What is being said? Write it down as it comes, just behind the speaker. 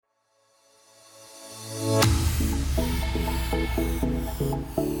Welcome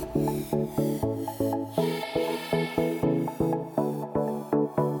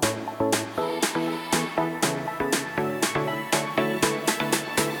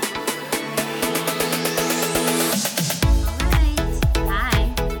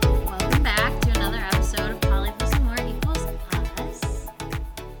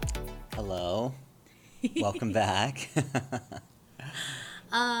back.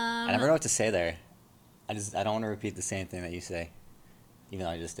 I never know what to say there. I don't want to repeat the same thing that you say, even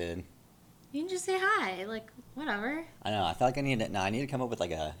though I just did. You can just say hi, like whatever. I know. I feel like I need to come up with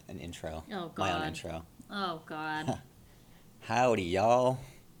like an intro. Oh God. My own intro. Oh God. Howdy, y'all.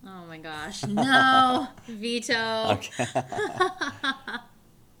 Oh my gosh. No, veto. Okay.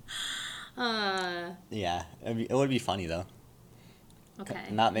 Yeah, it would be funny though. Okay.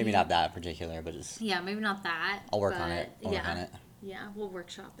 Maybe not that particular, but just. Yeah, maybe not that. I'll work on it. Yeah, we'll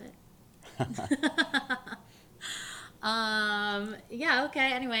workshop it. Yeah,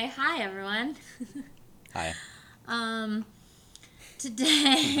 okay. Anyway, hi everyone. Hi.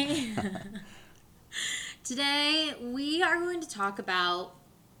 Today we are going to talk about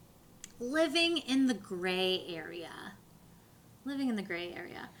living in the gray area. Living in the gray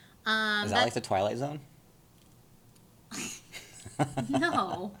area. Is that like the Twilight Zone?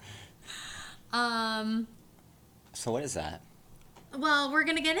 No. So what is that? Well, we're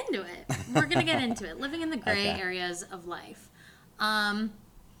going to get into it. Living in the gray areas of life.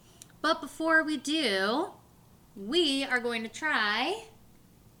 But before we do, we are going to try.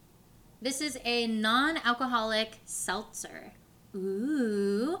 This is a non-alcoholic seltzer.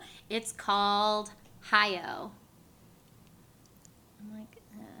 Ooh, it's called Hi-O.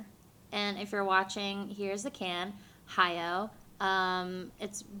 And if you're watching, here's the can. Hi-O.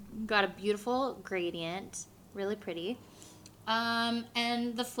 It's got a beautiful gradient, really pretty.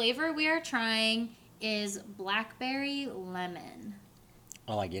 And the flavor we are trying is blackberry lemon.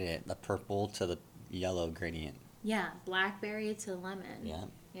 Oh, I get it. The purple to the yellow gradient. Yeah, blackberry to lemon. Yeah.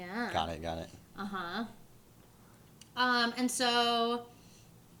 Yeah. Got it. Uh-huh. And so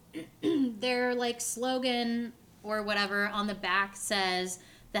their like slogan or whatever on the back says,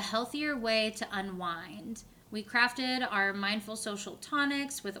 "The healthier way to unwind. We crafted our mindful social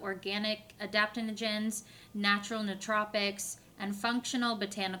tonics with organic adaptogens, natural nootropics, and functional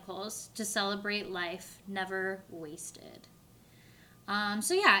botanicals to celebrate life never wasted."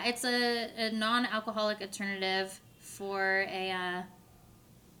 So yeah, it's a non-alcoholic alternative for a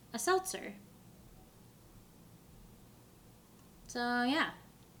seltzer. So yeah.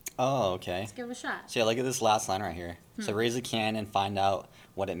 Oh, okay. Let's give it a shot. So yeah, look at this last line right here. So raise a can and find out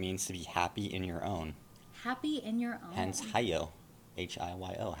what it means to be happy in your own. Happy in your own. Hence, Hi-O.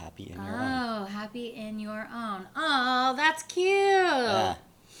 H-I-Y-O. Happy in your own. Oh, happy in your own. Oh, that's cute. Yeah.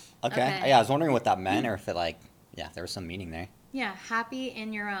 Okay. Yeah, I was wondering what that meant, or if it there was some meaning there. Yeah, happy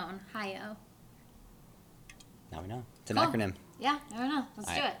in your own. Hi-O. Now we know. It's an acronym. Yeah, I don't know.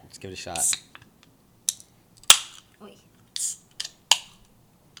 Let's do it. Let's give it a shot. Oy.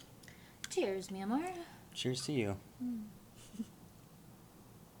 Cheers, mi amor. Cheers to you.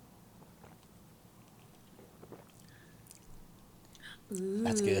 Ooh.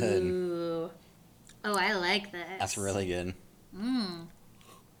 That's good. Oh, I like this. That's really good.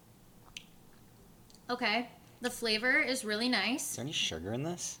 Okay. The flavor is really nice. Is there any sugar in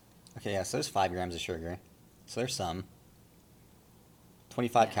this? Okay, yeah, so there's 5 grams of sugar. So there's some.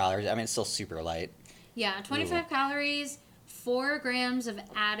 25 calories. I mean, it's still super light. Yeah, 25 calories, 4 grams of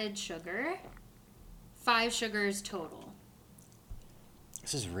added sugar, 5 sugars total.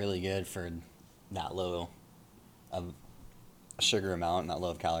 This is really good for that low of sugar amount and that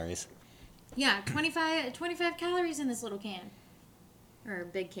low of calories. Yeah, 25 calories in this little can. Or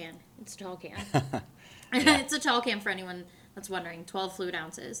big can. It's a tall can. It's a tall can for anyone that's wondering. 12 fluid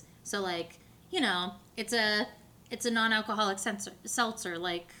ounces. So, it's a non-alcoholic seltzer.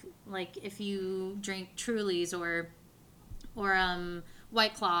 Like if you drink Trulies or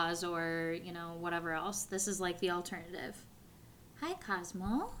White Claws or, whatever else. This is like the alternative. Hi,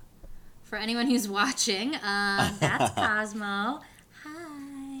 Cosmo. For anyone who's watching, that's Cosmo.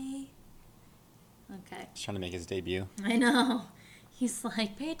 Hi. Okay. He's trying to make his debut. I know. He's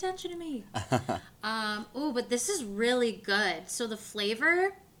like, pay attention to me. But this is really good. So the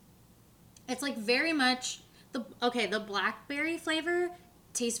flavor, it's like very much, the blackberry flavor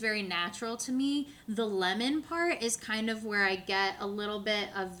tastes very natural to me. The lemon part is kind of where I get a little bit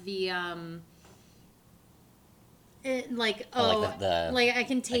of the, I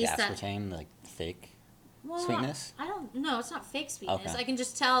can taste that. Aspartame, like fake sweetness? I don't know. It's not fake sweetness. Okay. I can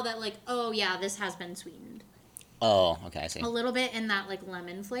just tell that, this has been sweetened. Oh, okay, I see. A little bit in that like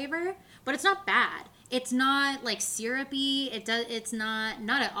lemon flavor, but it's not bad. It's not like syrupy. It's not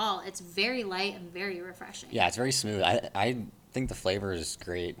at all. It's very light and very refreshing. Yeah, it's very smooth. I think the flavor is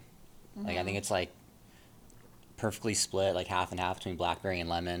great. Like I think it's like perfectly split, like half and half between blackberry and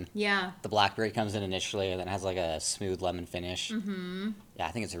lemon. Yeah. The blackberry comes in initially, and then has like a smooth lemon finish. Mm-hmm. Yeah,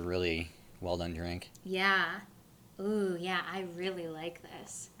 I think it's a really well done drink. Yeah. Ooh, yeah, I really like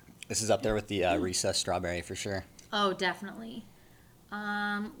this. This is up there with the recessed strawberry for sure. Oh, definitely.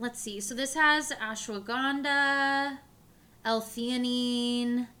 Let's see. So this has ashwagandha,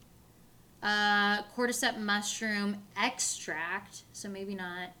 L-theanine, cordyceps mushroom extract. So maybe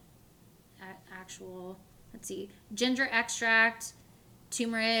not actual. Let's see. Ginger extract,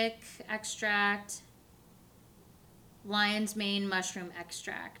 turmeric extract, lion's mane mushroom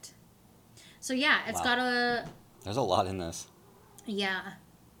extract. So yeah, it's Wow. got a There's a lot in this. yeah.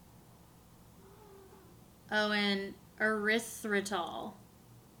 Oh, and erythritol.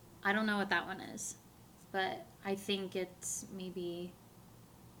 I don't know what that one is, but I think it's maybe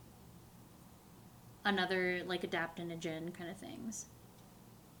another like adaptogen kind of things.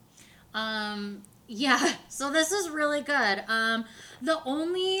 Yeah, so this is really good. The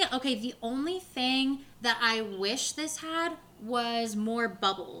only thing that I wish this had was more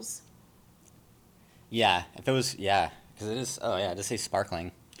bubbles. Yeah, if it was, yeah, because it is, oh yeah, it does say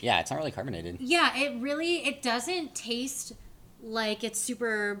sparkling. Yeah, it's not really carbonated. Yeah, it doesn't taste like it's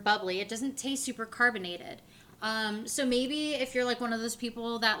super bubbly. It doesn't taste super carbonated. So maybe if you're like one of those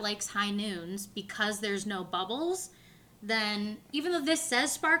people that likes high noons because there's no bubbles, then even though this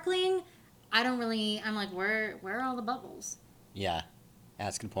says sparkling, I'm like, where are all the bubbles? Yeah,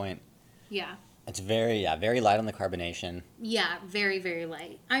 that's a good point. Yeah. It's very light on the carbonation. Yeah, very, very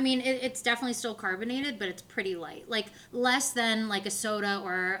light. I mean, it's definitely still carbonated, but it's pretty light. Like, less than, like, a soda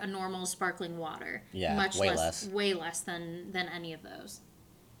or a normal sparkling water. Yeah, Much way less. less. Way less than any of those.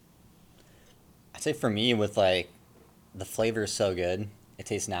 I'd say for me, with, like, the flavor is so good. It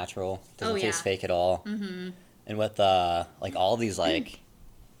tastes natural. Doesn't Oh, yeah. taste fake at all. Mm-hmm. And with, like, all these, like,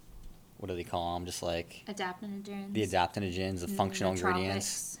 what do they call them? Just, like, Adaptogens. the adaptogens, the functional ingredients.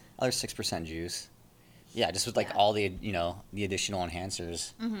 nootropics. Other 6% juice. Yeah, just with, like, Yeah. all the, the additional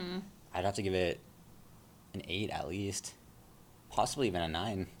enhancers. Mm-hmm. I'd have to give it an 8 at least. Possibly even a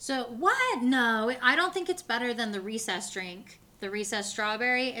 9. So, what? No, I don't think it's better than the recess drink. The recess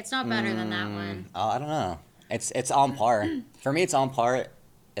strawberry. It's not better than that one. Oh, I don't know. It's on par. For me, it's on par,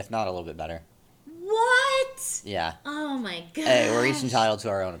 if not a little bit better. What? Yeah. Oh, my God. Hey, we're each entitled to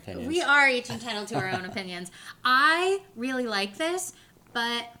our own opinions. We are each entitled to our own opinions. I really like this,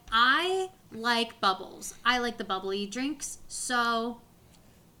 but I like bubbles. I like the bubbly drinks, so...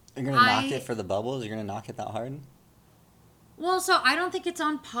 You're going to knock it for the bubbles? You're going to knock it that hard? Well, so I don't think it's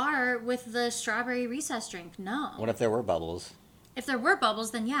on par with the strawberry recess drink, no. What if there were bubbles? If there were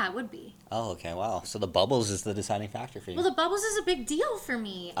bubbles, then yeah, it would be. Oh, okay, wow. So the bubbles is the deciding factor for you. Well, the bubbles is a big deal for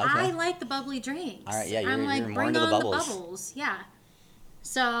me. Okay. I like the bubbly drinks. All right, yeah, I'm like, you're more bring into the on bubbles. the bubbles. Yeah.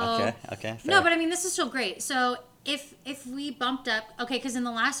 So... Okay, fair. No, but I mean, this is still great. So if we bumped up, okay, because in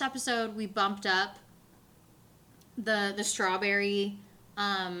the last episode we bumped up the strawberry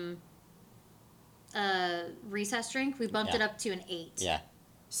recess drink. We bumped Yeah. it up to an 8. Yeah.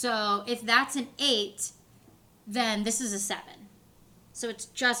 So if that's an 8, then this is a 7. So it's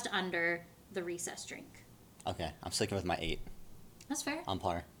just under the recess drink. Okay, I'm sticking with my 8. That's fair. On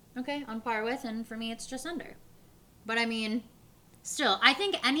par. Okay, on par with, and for me it's just under. But I mean, still, I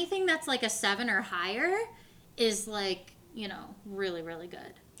think anything that's like a 7 or higher is like, really, really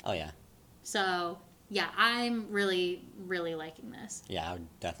good. Oh, yeah. So, yeah, I'm really, really liking this. Yeah, I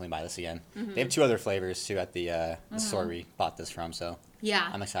would definitely buy this again. Mm-hmm. They have 2 other flavors, too, at the store we bought this from, so Yeah.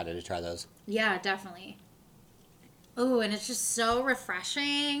 I'm excited to try those. Yeah, definitely. Oh, and it's just so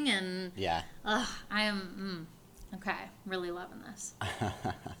refreshing, and Yeah. I am okay, really loving this.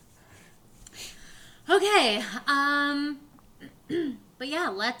 Okay, but yeah,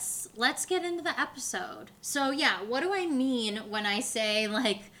 let's get into the episode. So yeah, what do I mean when I say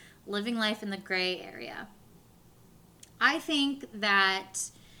like living life in the gray area? I think that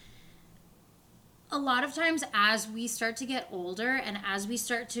a lot of times as we start to get older and as we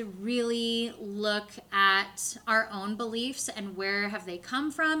start to really look at our own beliefs and where have they come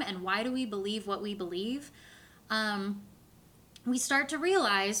from and why do we believe what we believe, we start to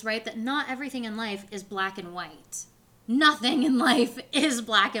realize, right, that not everything in life is black and white. Nothing in life is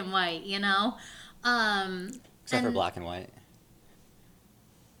black and white, Except for black and white.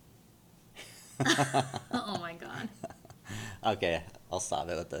 Oh my God. Okay, I'll stop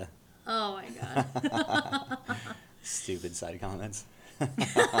it with the Oh my God. stupid side comments.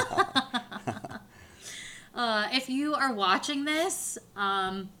 If you are watching this,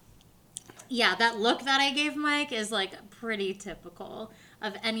 yeah, that look that I gave Mike is like pretty typical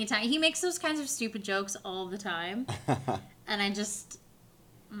of any time. He makes those kinds of stupid jokes all the time. And I just,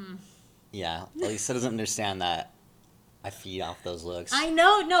 Yeah, Lisa doesn't understand that I feed off those looks. I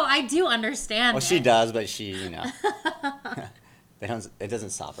know, no, I do understand. Well, she does, but she, it doesn't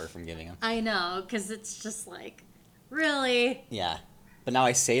stop her from giving them. I know, because it's just like, really? Yeah, but now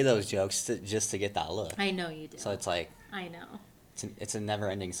I say those jokes just to get that look. I know you do. So it's like, I know. it's a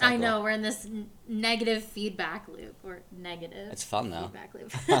never-ending cycle. I know, we're in this negative feedback loop, or negative. It's fun though. Feedback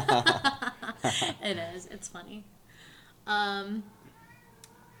loop. It is. It's funny.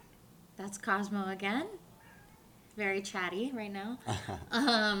 That's Cosmo again. Very chatty right now.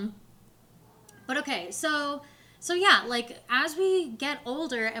 But okay, so yeah, like as we get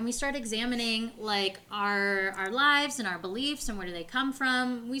older and we start examining like our lives and our beliefs and where do they come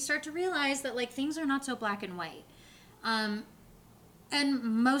from, we start to realize that like things are not so black and white. And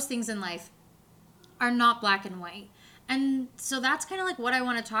most things in life are not black and white. And so that's kind of like what I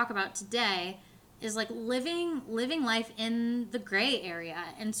want to talk about today is like living life in the gray area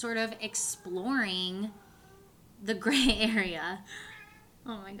and sort of exploring the gray area.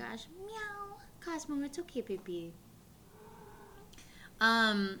 Oh my gosh. Meow. Cosmo, it's okay, baby.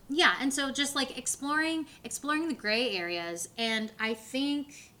 Yeah, and so just like exploring the gray areas. And I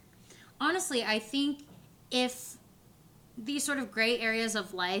think, honestly, if these sort of gray areas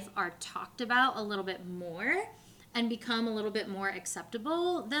of life are talked about a little bit more and become a little bit more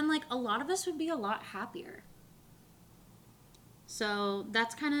acceptable, then like a lot of us would be a lot happier. So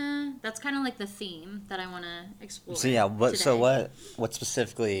that's kind of like the theme that I want to explore. So yeah, today. What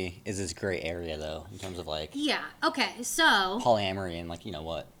specifically is this gray area though, in terms of like Yeah. Okay. So polyamory and like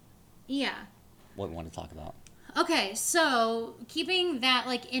yeah. what we want to talk about? Okay. So keeping that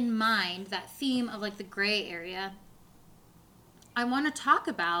like in mind, that theme of like the gray area, I want to talk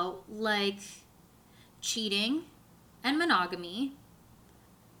about like cheating and monogamy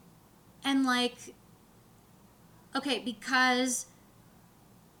and like, okay, because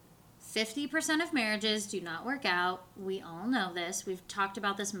 50% of marriages do not work out. We all know this. We've talked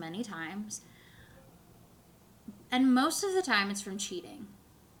about this many times. And most of the time it's from cheating.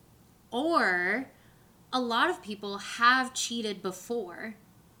 Or a lot of people have cheated before.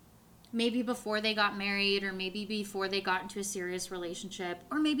 Maybe before they got married, or maybe before they got into a serious relationship,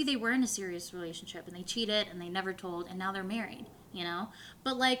 or maybe they were in a serious relationship and they cheated and they never told and now they're married,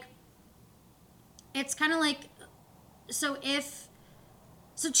 But like, it's kind of like, so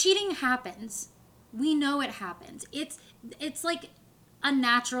cheating happens. We know it happens. It's like a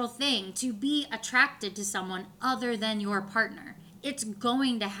natural thing to be attracted to someone other than your partner. It's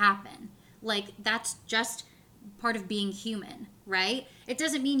going to happen. Like, that's just part of being human, right? It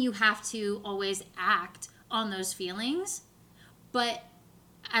doesn't mean you have to always act on those feelings, but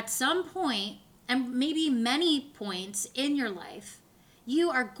at some point, and maybe many points in your life, you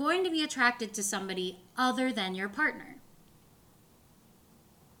are going to be attracted to somebody other than your partner.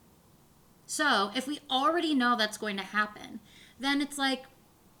 So if we already know that's going to happen, then it's like,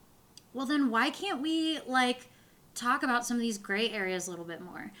 well, then why can't we like talk about some of these gray areas a little bit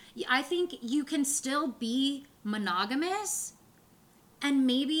more? I think you can still be monogamous and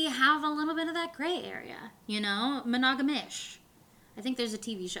maybe have a little bit of that gray area, monogamish. I think there's a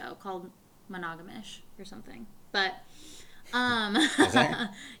TV show called Monogamish or something, but Is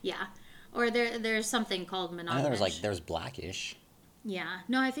there? yeah, or there's something called Monogamish. I know there's Blackish. Yeah,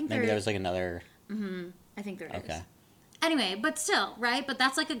 no, I think Maybe there's like another. I think there is. Okay. Anyway, but still, right? But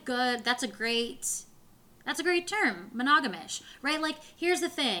that's like that's a great term, monogamish, right? Like, here's the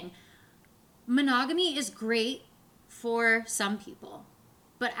thing. Monogamy is great for some people,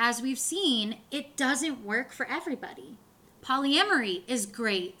 but as we've seen, it doesn't work for everybody. Polyamory is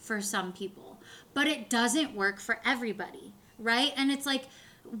great for some people, but it doesn't work for everybody, right? And it's like,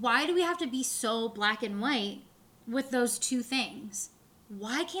 why do we have to be so black and white with those two things?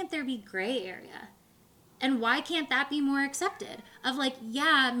 Why can't there be gray area? And why can't that be more accepted? Of like,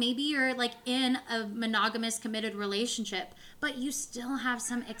 yeah, maybe you're like in a monogamous committed relationship, but you still have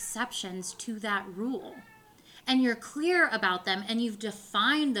some exceptions to that rule. And you're clear about them and you've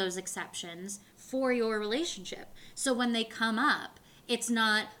defined those exceptions for your relationship. So when they come up, it's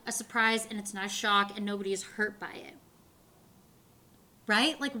not a surprise and it's not a shock and nobody is hurt by it.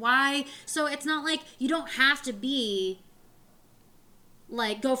 Right? Like, why? So it's not like you don't have to be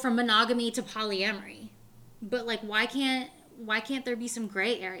like go from monogamy to polyamory. But like, why can't there be some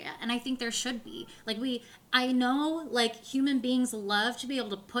gray area? And I think there should be. Like, I know like human beings love to be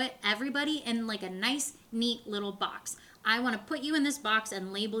able to put everybody in like a nice, neat little box. I want to put you in this box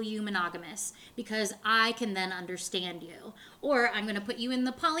and label you monogamous because I can then understand you. Or I'm going to put you in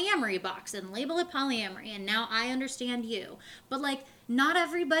the polyamory box and label it polyamory, and now I understand you. But like, not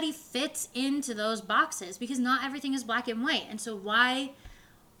everybody fits into those boxes because not everything is black and white. And so why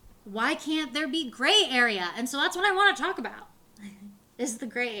can't there be gray area? And so that's what I want to talk about. Is the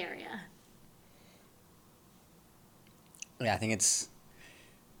gray area. Yeah, I think it's.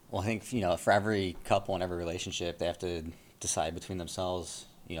 Well, I think, for every couple and every relationship, they have to decide between themselves,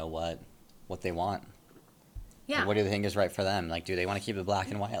 what they want. Yeah. Like, what do they think is right for them? Like, do they want to keep it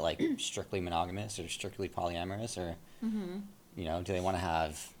black and white, like strictly monogamous or strictly polyamorous, or, do they want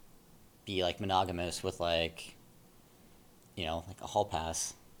to be like monogamous with like a hall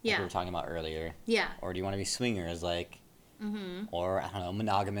pass, like we were talking about earlier. Yeah. Or do you want to be swingers, like, or I don't know,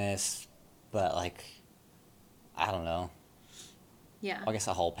 monogamous, but like, I don't know. Yeah. I guess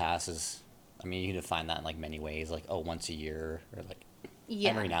a hall pass is, you can define that in like many ways, like, once a year or like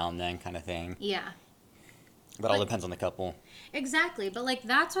every now and then kind of thing. Yeah. But all depends on the couple. Exactly. But like,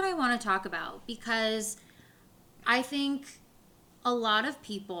 that's what I want to talk about because I think a lot of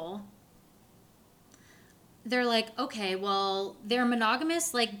people, they're like, okay, well, they're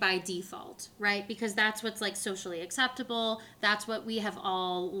monogamous like by default, right? Because that's what's like socially acceptable. That's what we have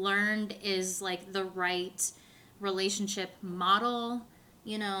all learned is like the right relationship model,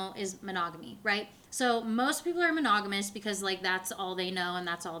 is monogamy, right? So most people are monogamous because like that's all they know and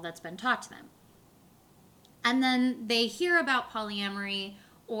that's all that's been taught to them. And then they hear about polyamory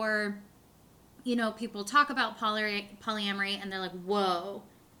or, people talk about polyamory and they're like, whoa,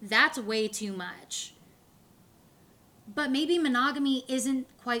 that's way too much. But maybe monogamy isn't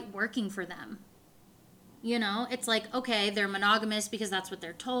quite working for them. It's like, okay, they're monogamous because that's what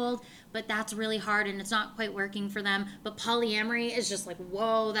they're told, but that's really hard and it's not quite working for them. But polyamory is just like,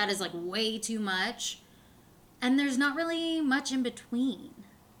 whoa, that is like way too much. And there's not really much in between.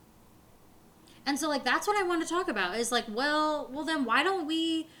 And so like, that's what I want to talk about is like, well, then why don't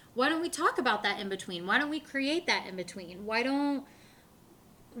we talk about that in between? Why don't we create that in between? Why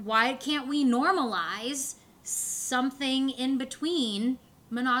can't we normalize something in between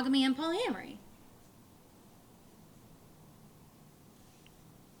monogamy and polyamory?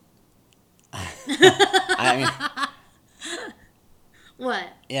 What?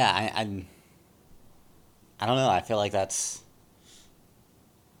 Yeah, I don't know. I feel like that's.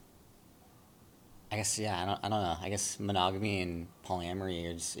 I guess I don't know. I guess monogamy and polyamory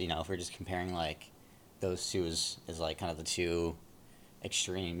are just, if we're just comparing like those two is like kind of the two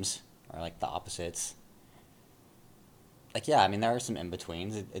extremes or like the opposites. Like, yeah, there are some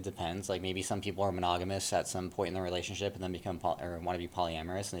in-betweens. It depends. Like, maybe some people are monogamous at some point in the relationship and then become or want to be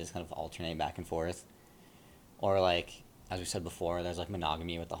polyamorous and they just kind of alternate back and forth. Or, like, as we said before, there's, like,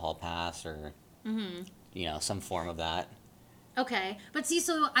 monogamy with the hall pass or, some form of that. Okay. But see,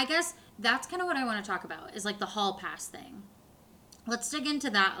 so I guess that's kind of what I want to talk about is, like, the hall pass thing. Let's dig into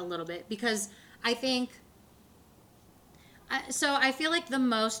that a little bit because I think... So I feel like the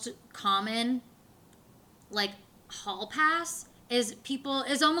most common, like, hall pass is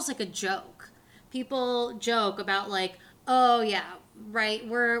almost like a joke. People joke about like, oh yeah, right,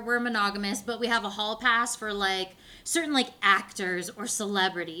 we're monogamous, but we have a hall pass for like certain like actors or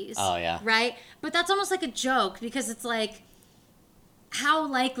celebrities. Oh yeah. Right? But that's almost like a joke because it's like, how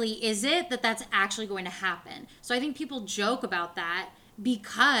likely is it that that's actually going to happen? So I think people joke about that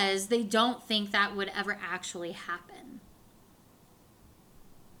because they don't think that would ever actually happen.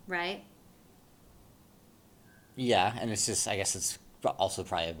 Right? Yeah, and it's just, I guess it's also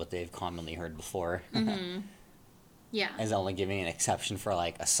probably what they've commonly heard before. Yeah. As only giving an exception for,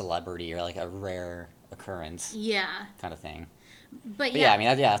 like, a celebrity or, like, a rare occurrence. Yeah. Kind of thing. But yeah,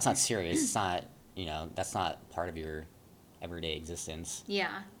 yeah. That's not serious. It's not, that's not part of your everyday existence.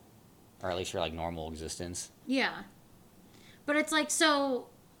 Yeah. Or at least your, like, normal existence. Yeah. But it's like, so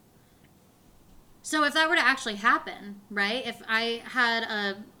if that were to actually happen, right? If I had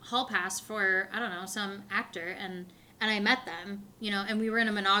a hall pass for, I don't know, some actor and I met them, and we were in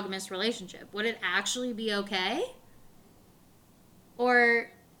a monogamous relationship, would it actually be okay? Or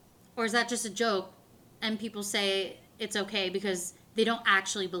is that just a joke and people say it's okay because they don't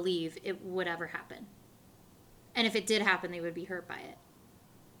actually believe it would ever happen? And if it did happen, they would be hurt by it.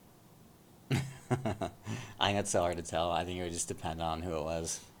 I think that's so hard to tell. I think it would just depend on who it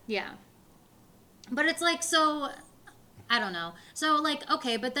was. Yeah. But it's like, so, I don't know. So, like,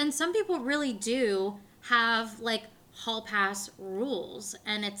 okay, but then some people really do have, like, hall pass rules.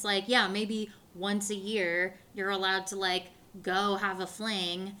 And it's like, yeah, maybe once a year you're allowed to, like, go have a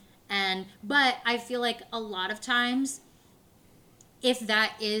fling. But I feel like a lot of times, if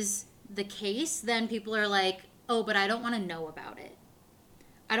that is the case, then people are like, oh, but I don't want to know about it.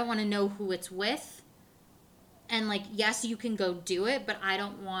 I don't want to know who it's with. And like, yes, you can go do it, but I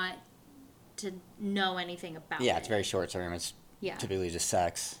don't want to know anything about it. Yeah, it's very short term. It's Yeah. typically just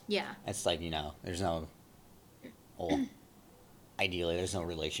sex. Yeah. It's like, there's no, well, ideally, there's no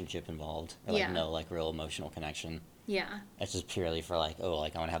relationship involved. Or, like, Yeah. no, like, real emotional connection. Yeah. It's just purely for, like, oh,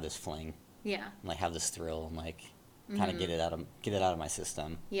 like, I want to have this fling. Yeah. And, like, have this thrill and, like, kind of get it out of my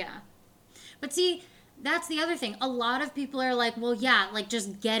system. Yeah. But see, that's the other thing. A lot of people are like, well, yeah, like,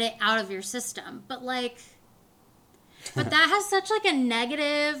 just get it out of your system. But, like, but that has such, like, a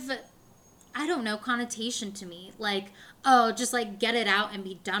negative, I don't know, connotation to me. Like, oh, just, like, get it out and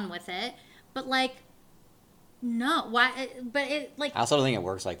be done with it. But, like, no. Why? But it, like, I also don't think it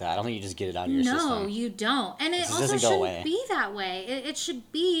works like that. I don't think you just get it out of your system. no, you don't. And it just also doesn't go shouldn't away. be that way. It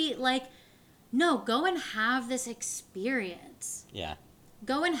should be, like, no, go and have this experience. Yeah.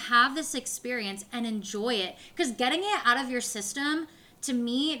 Go and have this experience and enjoy it. Because getting it out of your system, to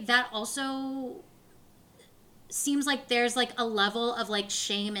me, that also seems like there's like a level of like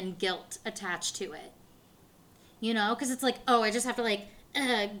shame and guilt attached to it. You know? Because it's like, oh, I just have to like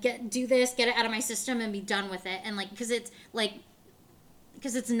do this, get it out of my system and be done with it. And like, because it's like,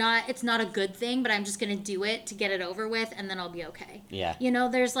 because it's not a good thing, but I'm just going to do it to get it over with and then I'll be okay. Yeah. You know,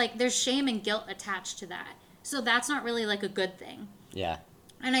 there's shame and guilt attached to that. So that's not really like a good thing. Yeah.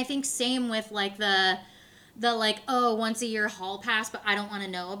 And I think same with like the like, oh, once a year hall pass, but I don't want to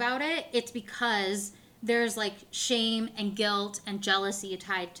know about it. It's because there's like shame and guilt and jealousy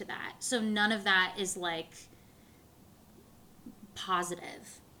tied to that. So none of that is like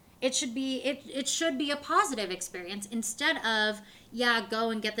positive. It should be a positive experience instead of, yeah, go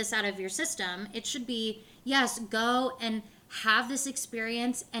and get this out of your system. It should be, yes, go and have this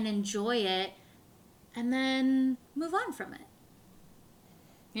experience and enjoy it and then move on from it.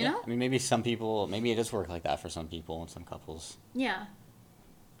 You know? I mean, maybe it does work like that for some people and some couples. Yeah.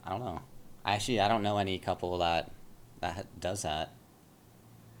 I don't know. I don't know any couple that does that.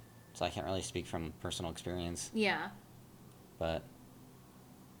 So I can't really speak from personal experience. Yeah. But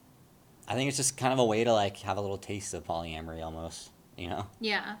I think it's just kind of a way to like have a little taste of polyamory almost, you know?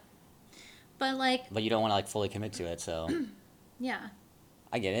 Yeah. But like, But you don't want to like fully commit to it, so yeah.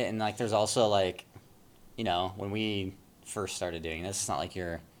 I get it. And like there's also like, when we first started doing this, it's not like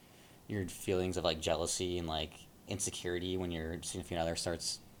your feelings of like jealousy and like insecurity when your significant other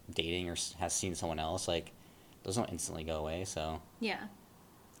starts dating or has seen someone else, like those don't instantly go away. So Yeah.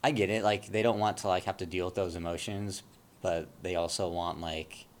 I get it. Like they don't want to like have to deal with those emotions, but they also want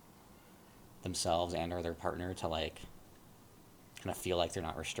like themselves and or their partner to like kind of feel like they're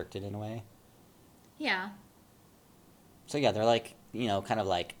not restricted in a way. Yeah. So yeah, they're like, kind of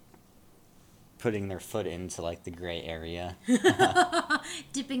like putting their foot into like the gray area.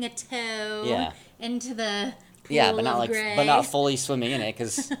 Dipping a toe Yeah. into the pool Yeah, but not of like, gray. but not fully swimming in it,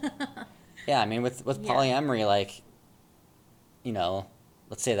 because yeah, I mean with Yeah. polyamory, like,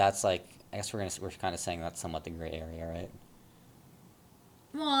 let's say that's like, I guess we're kind of saying that's somewhat the gray area, right?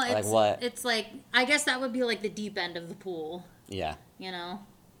 Well, Like what? It's like, I guess that would be like the deep end of the pool, Yeah. you know?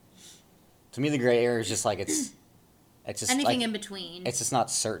 To me, the gray area is just like it's just Anything like, in between. it's just not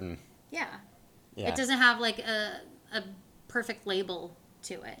certain. Yeah. Yeah. It doesn't have like a perfect label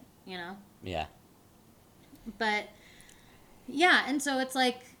to it, you know? Yeah. But yeah, and so it's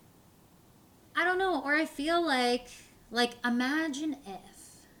like, I don't know, or I feel like imagine if,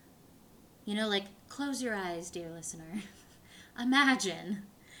 like close your eyes, dear listener. Imagine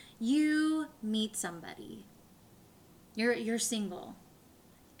you meet somebody. You're single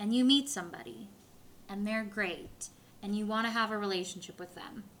and you meet somebody and they're great and you want to have a relationship with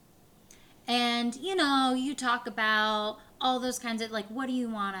them. And, you talk about all those kinds of, like, what do you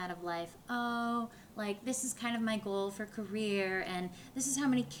want out of life? Oh, like, this is kind of my goal for career, and this is how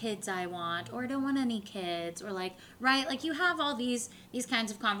many kids I want, or I don't want any kids, or, like, right? Like, you have all these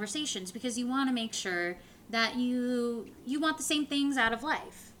kinds of conversations because you want to make sure that you want the same things out of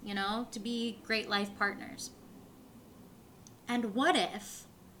life, to be great life partners. And what if,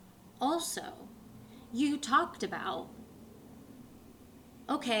 also, you talked about,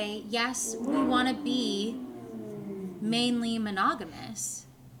 okay, yes, we want to be mainly monogamous,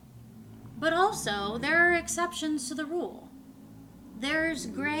 but also there are exceptions to the rule. There's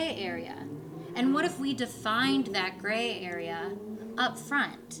gray area. And what if we defined that gray area up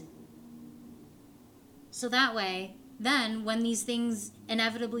front? So that way, then when these things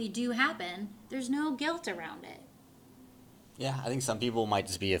inevitably do happen, there's no guilt around it. Yeah, I think some people might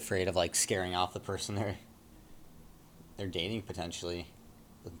just be afraid of like scaring off the person they're dating potentially,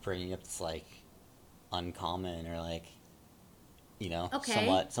 with bringing up this like uncommon or like,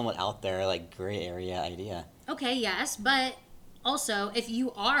 Okay. somewhat out there like gray area idea. Okay, yes, but also if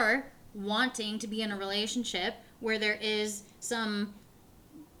you are wanting to be in a relationship where there is some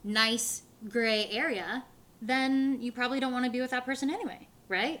nice gray area, then you probably don't want to be with that person anyway,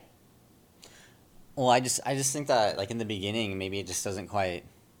 right? Well, I just think that like in the beginning, maybe it just doesn't quite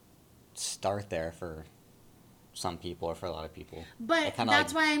start there for some people or for a lot of people. But Like kind of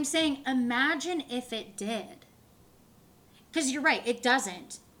that's like why I'm saying imagine if it did. Because you're right, it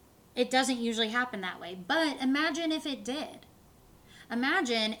doesn't. It doesn't usually happen that way. But imagine if it did.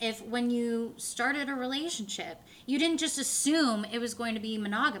 Imagine if when you started a relationship, you didn't just assume it was going to be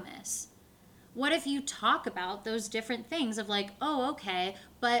monogamous. What if you talk about those different things of like, oh, okay,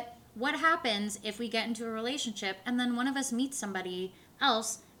 but what happens if we get into a relationship and then one of us meets somebody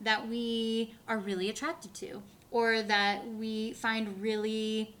else that we are really attracted to or that we find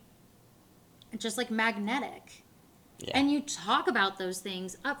really just like magnetic? yeah. And you talk about those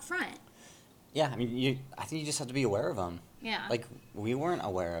things up front. Yeah, I mean, I think you just have to be aware of them. Yeah. Like we weren't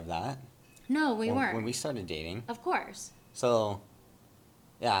aware of that No, we when, weren't. when we started dating. Of course. So,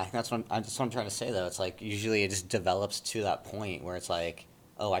 yeah, I think that's what I'm trying to say though. It's like usually it just develops to that point where it's like,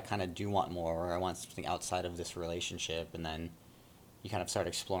 oh, I kind of do want more, or I want something outside of this relationship, and then you kind of start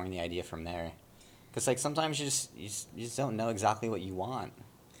exploring the idea from there. Because like sometimes you just don't know exactly what you want.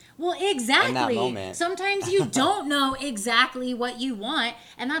 Well, exactly. In that moment. Sometimes you don't know exactly what you want,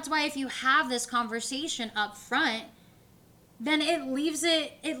 and that's why if you have this conversation up front, then it leaves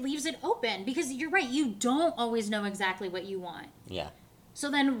it open because you're right, you don't always know exactly what you want. Yeah. So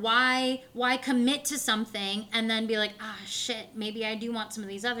then why commit to something and then be like, ah, shit, maybe I do want some of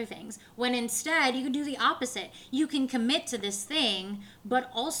these other things. When instead you can do the opposite. You can commit to this thing, but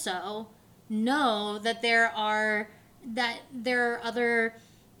also know that there are other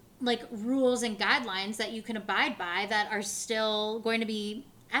like rules and guidelines that you can abide by that are still going to be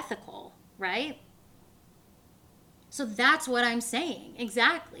ethical, right? So that's what I'm saying.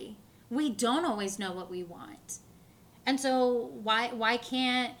 Exactly. We don't always know what we want. And so why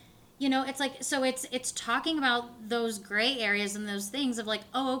can't it's like so it's talking about those gray areas and those things of like,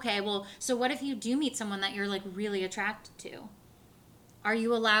 oh, okay, well, so what if you do meet someone that you're like really attracted to? Are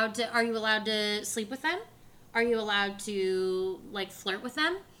you allowed to sleep with them? Are you allowed to like flirt with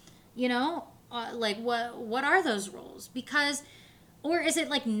them? Like what are those rules? Because or is it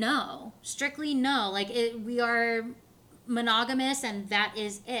like no, strictly no, like we are monogamous and that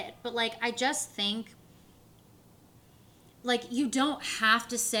is it. But like I just think like you don't have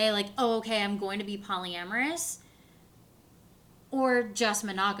to say like, oh, okay, I'm going to be polyamorous or just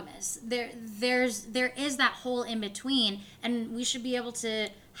monogamous. There is that whole in between, and we should be able to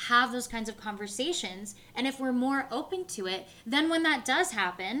have those kinds of conversations. And if we're more open to it, then when that does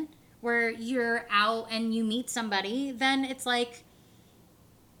happen where you're out and you meet somebody, then it's like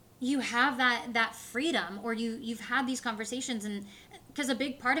you have that freedom, or you've had these conversations. And because a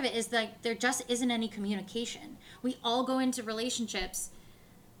big part of it is like there just isn't any communication. We all go into relationships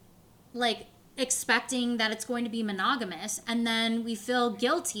like expecting that it's going to be monogamous, and then we feel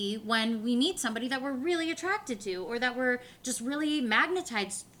guilty when we meet somebody that we're really attracted to or that we're just really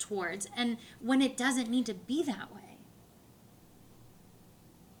magnetized towards, and when it doesn't need to be that way.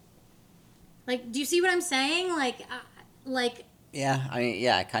 Like, do you see what I'm saying? Like Yeah, I mean,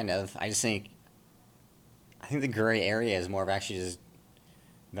 yeah, kind of. I think the gray area is more of actually just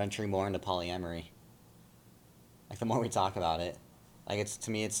venturing more into polyamory. Like the more we talk about it, like it's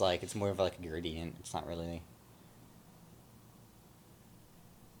to me, it's like it's more of like a gradient. It's not really.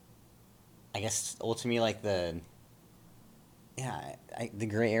 I guess ultimately, like the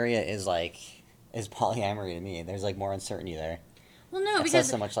gray area is polyamory to me. There's like more uncertainty there. well, no, It's not because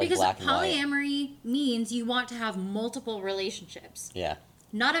so much like because black and white. polyamory means you want to have multiple relationships. Yeah,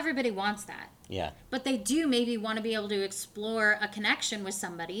 Not everybody wants that. yeah, But they do maybe want to be able to explore a connection with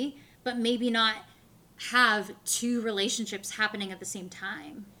somebody, but maybe not have two relationships happening at the same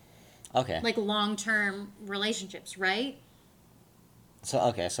time. okay. Like long-term relationships, right?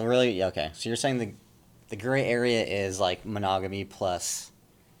 So really, yeah, okay. So you're saying the gray area is like monogamy plus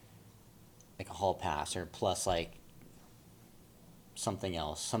like a hall pass, or plus like something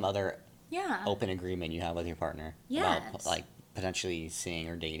else, some other Yeah. open agreement you have with your partner Yes. about like potentially seeing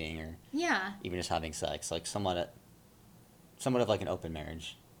or dating or Yeah. even just having sex, like somewhat of like an open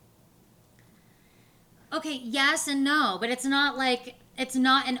marriage. Okay, yes and no, but it's not like it's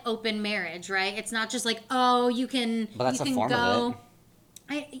not an open marriage, right? It's not just like, oh, you can But that's you a can form go. of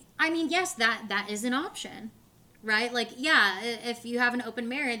it. I mean, yes, that is an option, right? Like, yeah, if you have an open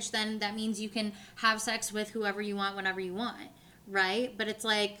marriage, then that means you can have sex with whoever you want whenever you want, right? But it's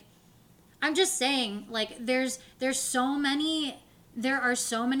like I'm just saying, like there's so many there are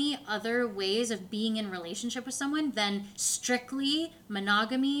so many other ways of being in relationship with someone than strictly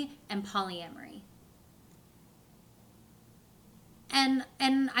monogamy and polyamory.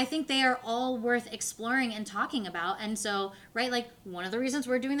 And I think they are all worth exploring and talking about. And so, right, like one of the reasons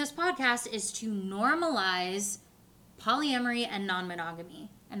we're doing this podcast is to normalize polyamory and non-monogamy.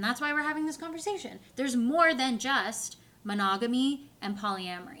 And that's why we're having this conversation. There's more than just monogamy and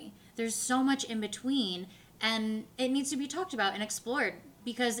polyamory. There's so much in between, and it needs to be talked about and explored,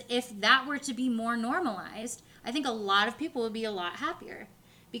 because if that were to be more normalized, I think a lot of people would be a lot happier.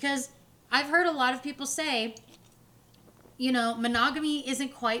 Because I've heard a lot of people say, you know, monogamy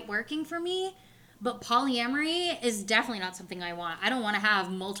isn't quite working for me, but polyamory is definitely not something I want. I don't want to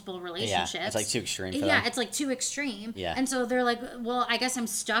have multiple relationships. Yeah, it's like too extreme for them. Yeah, it's like too extreme. Yeah. And so they're like, well, I guess I'm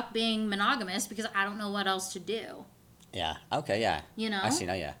stuck being monogamous because I don't know what else to do. Yeah. Okay, yeah. You know? I see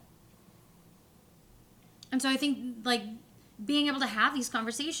now, yeah. And so I think, like, being able to have these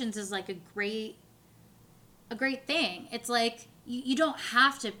conversations is like a great thing. It's like you don't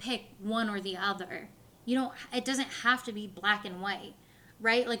have to pick one or the other. It doesn't have to be black and white,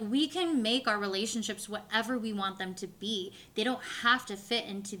 right? Like, we can make our relationships whatever we want them to be. They don't have to fit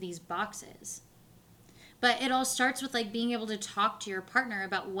into these boxes. But it all starts with, like, being able to talk to your partner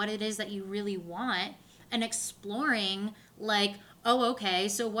about what it is that you really want, and exploring, like, oh, okay,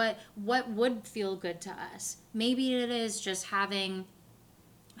 so what would feel good to us? Maybe it is just having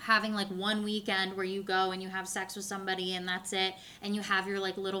like one weekend where you go and you have sex with somebody and that's it, and you have your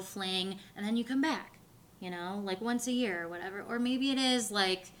like little fling and then you come back, you know, like once a year or whatever. Or maybe it is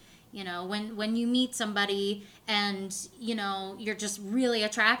like, you know, when you meet somebody and, you know, you're just really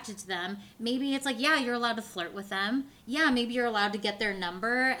attracted to them, maybe it's like, yeah, you're allowed to flirt with them. Yeah, maybe you're allowed to get their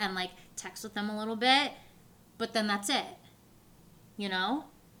number and like text with them a little bit, but then that's it. You know?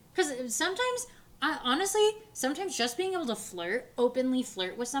 Because sometimes just being able to openly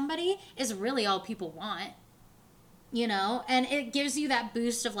flirt with somebody is really all people want. You know? And it gives you that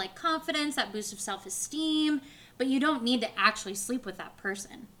boost of like confidence, that boost of self-esteem, but you don't need to actually sleep with that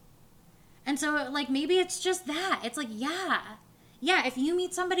person. And so, like, maybe it's just that. It's like, yeah, if you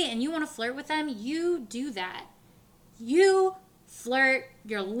meet somebody and you want to flirt with them, you do that. You flirt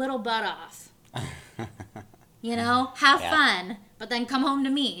your little butt off. You know? Have fun. But then come home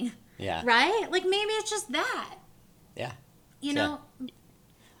to me. Yeah. Right? Like, maybe it's just that. Yeah. You know?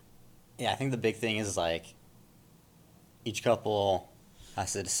 Yeah, I think the big thing is, like, each couple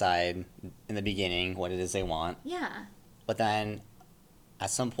has to decide in the beginning what it is they want. Yeah. But then, at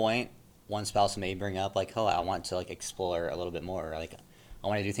some point, one spouse may bring up, like, oh, I want to, like, explore a little bit more. Like, I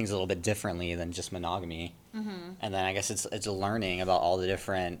want to do things a little bit differently than just monogamy. Mm-hmm. And then I guess it's learning about all the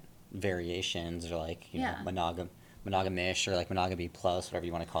different variations, or, like, you know, monogamish, or like monogamy plus, whatever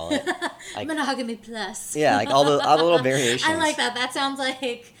you want to call it. Like, monogamy plus. Yeah, like all the little variations. I like that. That sounds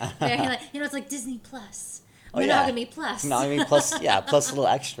like very like, you know, it's like Disney plus. Oh, monogamy plus. Monogamy plus, yeah, plus a little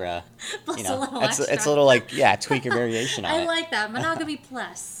extra. Plus you know, a little it's extra. It's a little like, yeah, tweak your variation on it. I like that. Monogamy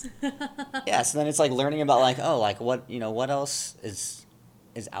plus. Yeah, so then it's like learning about like, oh, like what, you know, what else is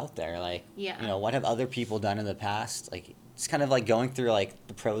out there? Like, you know, what have other people done in the past? Like, it's kind of like going through like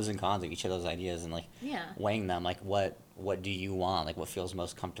the pros and cons of each of those ideas and like weighing them. Like, what do you want? Like, what feels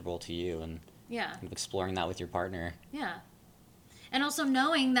most comfortable to you? And kind of exploring that with your partner. Yeah. And also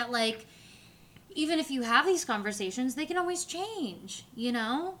knowing that, like, even if you have these conversations, they can always change, you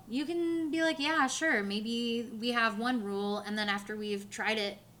know? You can be like, yeah, sure, maybe we have one rule, and then after we've tried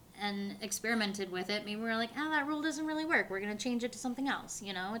it and experimented with it, maybe we're like, oh, that rule doesn't really work. We're going to change it to something else,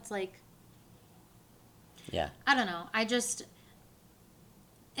 you know? It's like... Yeah. I don't know.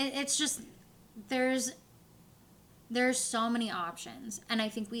 It's just, there's so many options. And I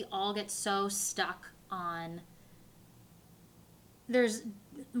think we all get so stuck on, there's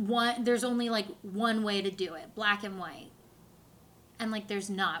only like one way to do it, black and white. And like, there's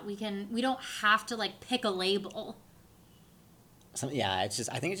not. We don't have to like pick a label. Yeah, I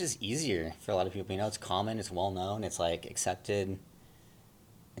think it's just easier for a lot of people. You know, it's common, it's well known, it's like accepted.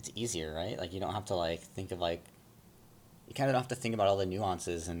 It's easier, right? Like, you don't have to, like, think of, like... You kind of don't have to think about all the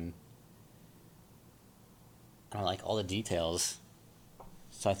nuances and... I don't know, like, all the details.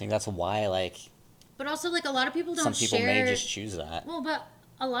 So I think that's why, like... But also, like, a lot of people don't share... Some people may just choose that. Well, but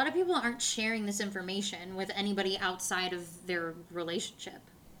a lot of people aren't sharing this information with anybody outside of their relationship.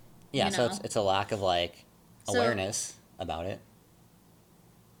 Yeah, you know? So it's a lack of, like, awareness about it.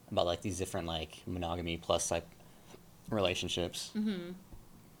 About, like, these different, like, monogamy plus type relationships. Mm-hmm.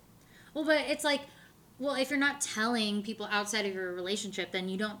 Well, but it's like, well, if you're not telling people outside of your relationship, then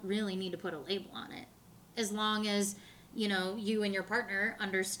you don't really need to put a label on it. As long as, you know, you and your partner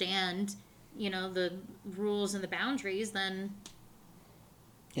understand, you know, the rules and the boundaries, then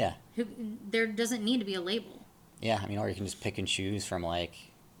Yeah. Who there doesn't need to be a label. Yeah, I mean, or you can just pick and choose from like,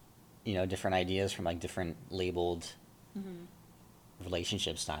 different ideas from like different labeled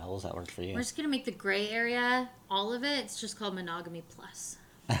relationship styles that work for We're you. just gonna make the gray area all of it. It's just called monogamy plus.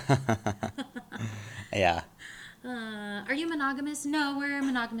 Yeah. Are you monogamous? No, we're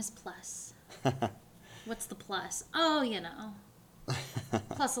monogamous plus. What's the plus? Oh,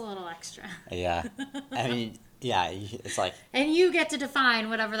 plus a little extra. Yeah. I mean, yeah, it's like And you get to define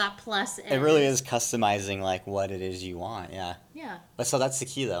whatever that plus is. it really is customizing like what it is you want. Yeah. Yeah. But so that's the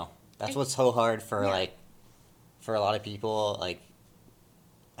key though. That's what's so hard for Yeah. like for a lot of people. Like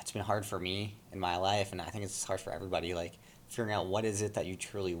it's been hard for me in my life, and I think it's hard for everybody. Like figuring out what is it that you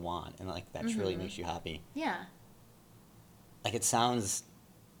truly want, and like that truly makes you happy. Yeah. Like it sounds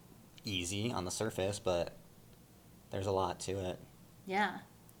easy on the surface, but there's a lot to it. Yeah.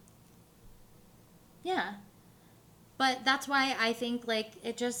 Yeah. But that's why I think like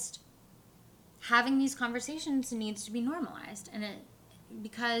it just having these conversations needs to be normalized, and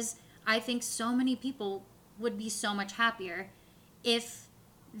because I think so many people would be so much happier if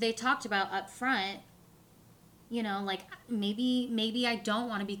they talked about up front, like maybe I don't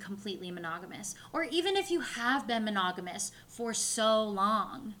want to be completely monogamous, or even if you have been monogamous for so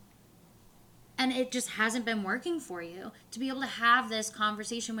long and it just hasn't been working for you, to be able to have this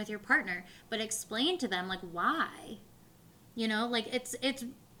conversation with your partner but explain to them like why. Like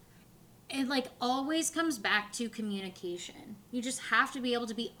it like always comes back to communication. You just have to be able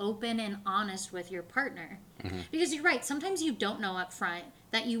to be open and honest with your partner. Because you're right, sometimes you don't know up front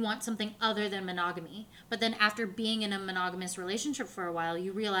that you want something other than monogamy. But then after being in a monogamous relationship for a while,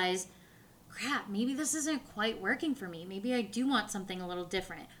 you realize, crap, maybe this isn't quite working for me. Maybe I do want something a little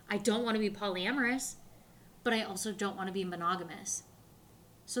different. I don't want to be polyamorous, but I also don't want to be monogamous.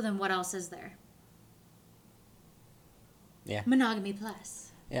 So then what else is there? Yeah. Monogamy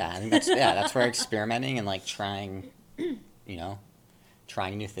plus. Yeah, I think that's where experimenting and like trying,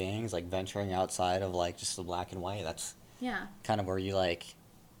 trying new things, like venturing outside of like just the black and white. That's Yeah. kind of where you like,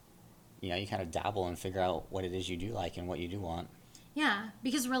 you kind of dabble and figure out what it is you do like and what you do want. Yeah,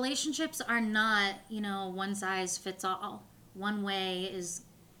 because relationships are not, one size fits all. One way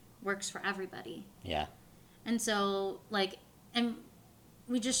works for everybody. Yeah. And so and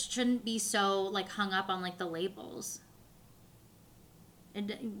we just shouldn't be so like hung up on like the labels. And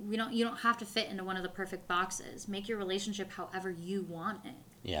you don't have to fit into one of the perfect boxes. Make your relationship however you want it.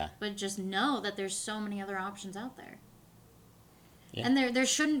 Yeah. But just know that there's so many other options out there. Yeah. And there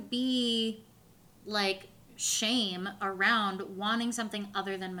shouldn't be like shame around wanting something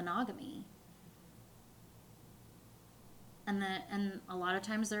other than monogamy. And a lot of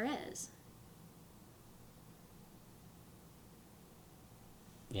times there is.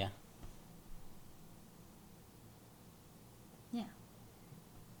 Yeah. Yeah.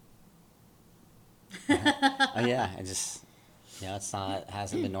 Oh yeah, it just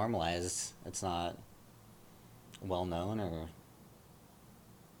hasn't been normalized. It's not well known, or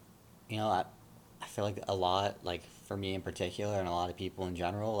I feel like a lot, like for me in particular and a lot of people in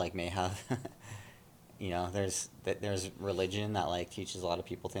general, like may have there's religion that like teaches a lot of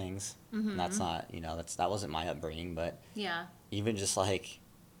people things. And that's not, that wasn't my upbringing, but Yeah. even just like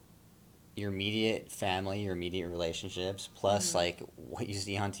your immediate family, your immediate relationships, plus like what you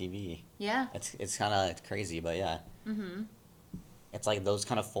see on TV. Yeah. It's kind of crazy, but yeah. It's like those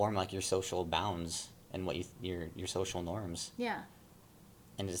kind of form like your social bounds and what your social norms. Yeah.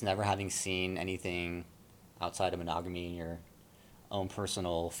 And just never having seen anything outside of monogamy in your own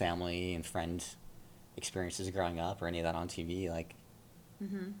personal family and friend experiences growing up or any of that on TV, like,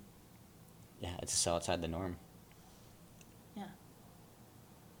 yeah, it's so outside the norm. Yeah.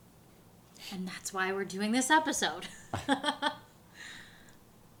 And that's why we're doing this episode.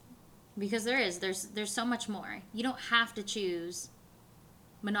 Because there's so much more. You don't have to choose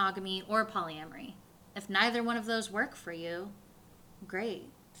monogamy or polyamory. If neither one of those work for you, great.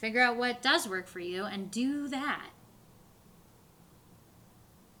 Figure out what does work for you and do that.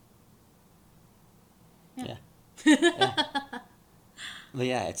 Yeah. Yeah. But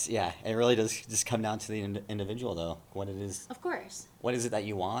yeah, it really does just come down to the individual though. What it is. Of course. What is it that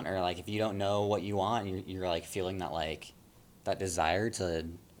you want, or like if you don't know what you want, you're like feeling that like that desire to,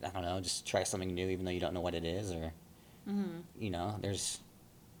 I don't know, just try something new even though you don't know what it is, or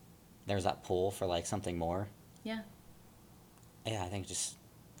there's that pull for like something more. Yeah. Yeah, I think just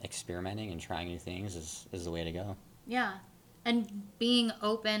experimenting and trying new things is the way to go. Yeah. And being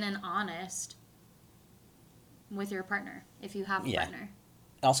open and honest with your partner if you have a partner.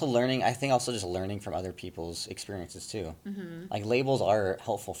 Also learning, I think also just learning from other people's experiences too. Like labels are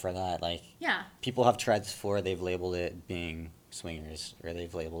helpful for that. Like Yeah. people have tried this before, they've labeled it being swingers, or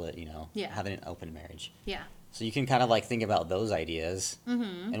they've labeled it, Yeah. having an open marriage. Yeah. So you can kind of like think about those ideas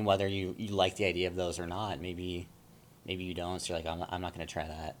Mm-hmm. and whether you like the idea of those or not. Maybe you don't. So you're like, I'm not going to try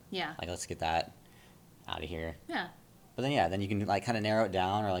that. Yeah. Like, let's get that out of here. Yeah. But then, then you can like kind of narrow it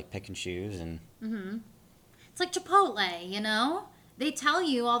down or like pick and choose and. Mm-hmm. It's like Chipotle, They tell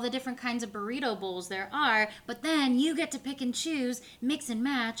you all the different kinds of burrito bowls there are, but then you get to pick and choose, mix and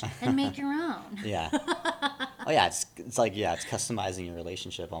match, and make your own. Yeah. Oh yeah, it's like it's customizing your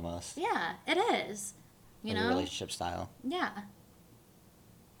relationship almost. Yeah, it is. Or your relationship style. Yeah.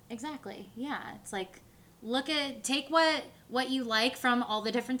 Exactly. Yeah, it's like take what you like from all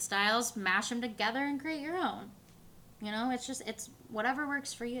the different styles, mash them together, and create your own. It's whatever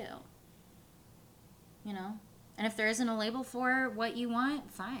works for you. And if there isn't a label for what you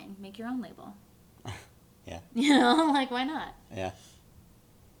want, fine, make your own label. Yeah. Like, why not? Yeah.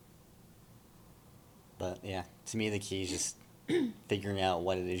 But yeah, to me the key is just figuring out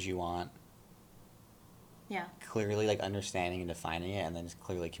what it is you want. Yeah. Clearly, like, understanding and defining it, and then just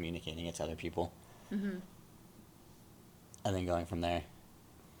clearly communicating it to other people. Mm-hmm. And then going from there.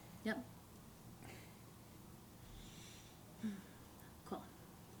 Yep. Cool.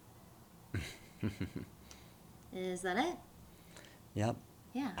 Is that it? Yep.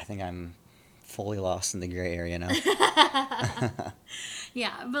 Yeah. I think I'm fully lost in the gray area now.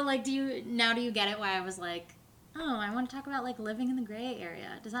 Yeah, but like, do you get it why I was like, oh, I want to talk about like living in the gray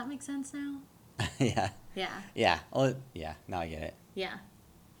area. Does that make sense now? Yeah. Yeah. Yeah. Well, yeah, now I get it. Yeah.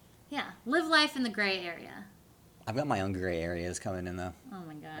 Yeah. Live life in the gray area. I've got my own gray areas coming in, though. Oh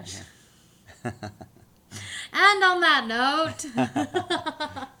my gosh. And on that note,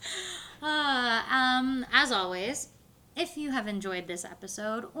 as always, if you have enjoyed this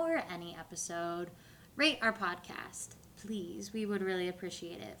episode or any episode, rate our podcast. Please, we would really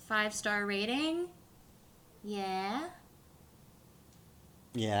appreciate it. 5-star rating. Yeah.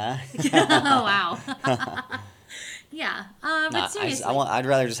 Yeah. Oh, wow. Yeah. But seriously. I'd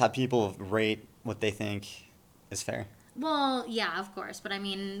rather just have people rate what they think is fair. Well, yeah, of course. But I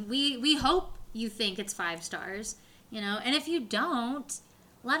mean, we hope you think it's 5 stars, and if you don't,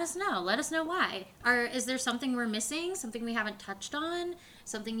 let us know. Let us know why. Is there something we're missing? Something we haven't touched on?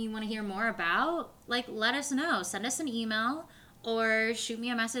 Something you want to hear more about? Like, let us know. Send us an email or shoot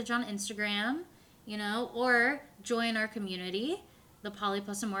me a message on Instagram, or join our community, the Poly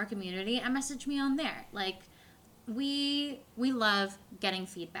Plus and More community, and message me on there. Like, we love getting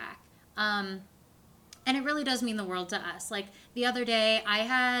feedback. And it really does mean the world to us. Like, the other day, I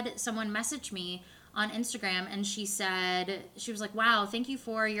had someone message me on Instagram, and she was like, wow, thank you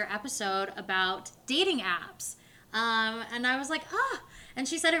for your episode about dating apps. And I was like, and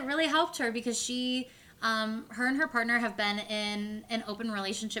she said it really helped her because her and her partner have been in an open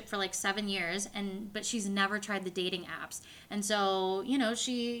relationship for like 7 years, but she's never tried the dating apps. And so,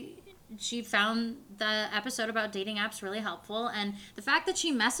 she found the episode about dating apps really helpful, and the fact that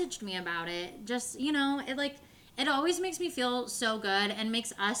she messaged me about it just, it always makes me feel so good and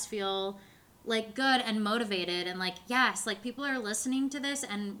makes us feel like good and motivated and like, yes, like people are listening to this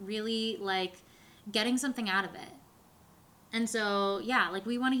and really like getting something out of it. And so, yeah, like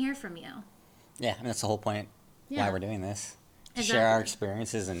we want to hear from you. Yeah, I mean, that's the whole point why we're doing this. To share our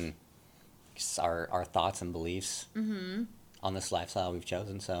experiences and our thoughts and beliefs on this lifestyle we've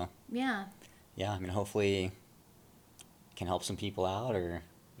chosen. So yeah, I mean, hopefully can help some people out or,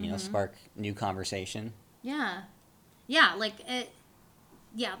 spark new conversation. Yeah. Like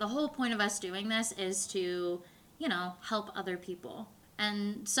the whole point of us doing this is to, help other people.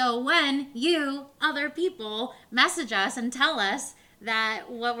 And so when you, other people, message us and tell us that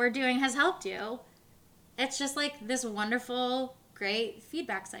what we're doing has helped you, it's just like this wonderful, great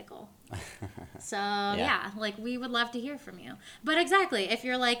feedback cycle. So, like we would love to hear from you. But exactly, if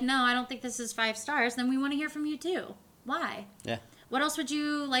you're like, no, I don't think this is 5 stars, then we want to hear from you too. Why? Yeah. What else would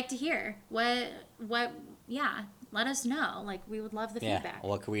you like to hear? Let us know. Like, we would love the feedback.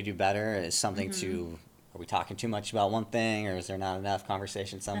 What could we do better? Is something are we talking too much about one thing, or is there not enough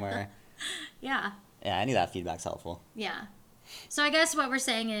conversation somewhere? Yeah. Yeah, any of that feedback's helpful. Yeah. So I guess what we're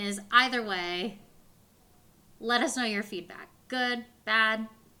saying is, either way, let us know your feedback. Good, bad,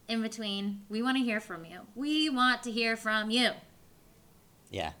 in between. We want to hear from you. We want to hear from you.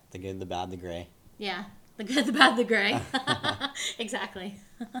 Yeah, the good, the bad, the gray. Yeah, the good, the bad, the gray. Exactly.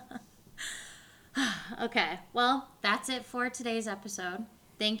 Okay, well, that's it for today's episode.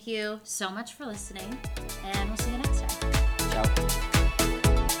 Thank you so much for listening, and we'll see you next time. Ciao.